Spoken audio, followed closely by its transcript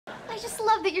I just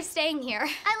love that you're staying here.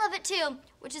 I love it too,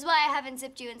 which is why I haven't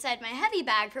zipped you inside my heavy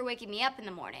bag for waking me up in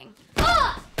the morning.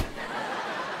 Ah!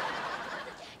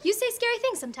 You say scary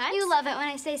things sometimes. You love it when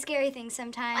I say scary things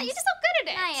sometimes. Oh, you're just so good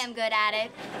at it. I am good at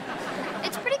it.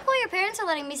 It's pretty cool your parents are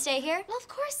letting me stay here. Well, of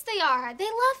course they are. They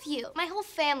love you. My whole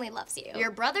family loves you.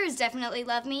 Your brothers definitely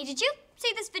love me. Did you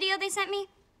see this video they sent me?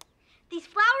 These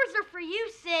flowers are for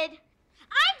you, Cyd.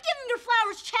 I'm giving her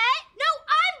flowers, Chet. No,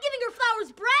 I'm giving her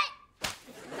flowers, Brett.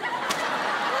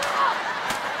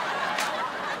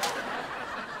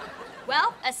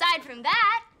 Well, aside from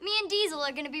that, me and Diesel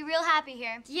are gonna be real happy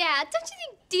here. Yeah, don't you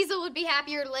think Diesel would be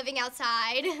happier living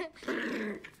outside?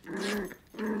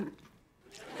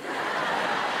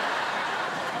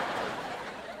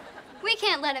 We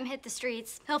can't let him hit the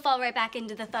streets. He'll fall right back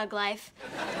into the thug life.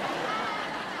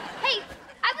 Hey,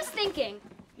 I was thinking,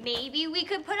 maybe we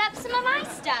could put up some of my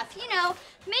stuff. You know,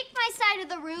 make my side of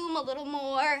the room a little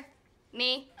more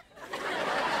me.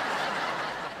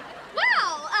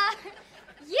 Well,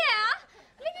 yeah.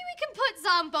 Maybe we can put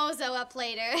Zombozo up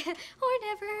later. Or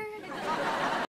never.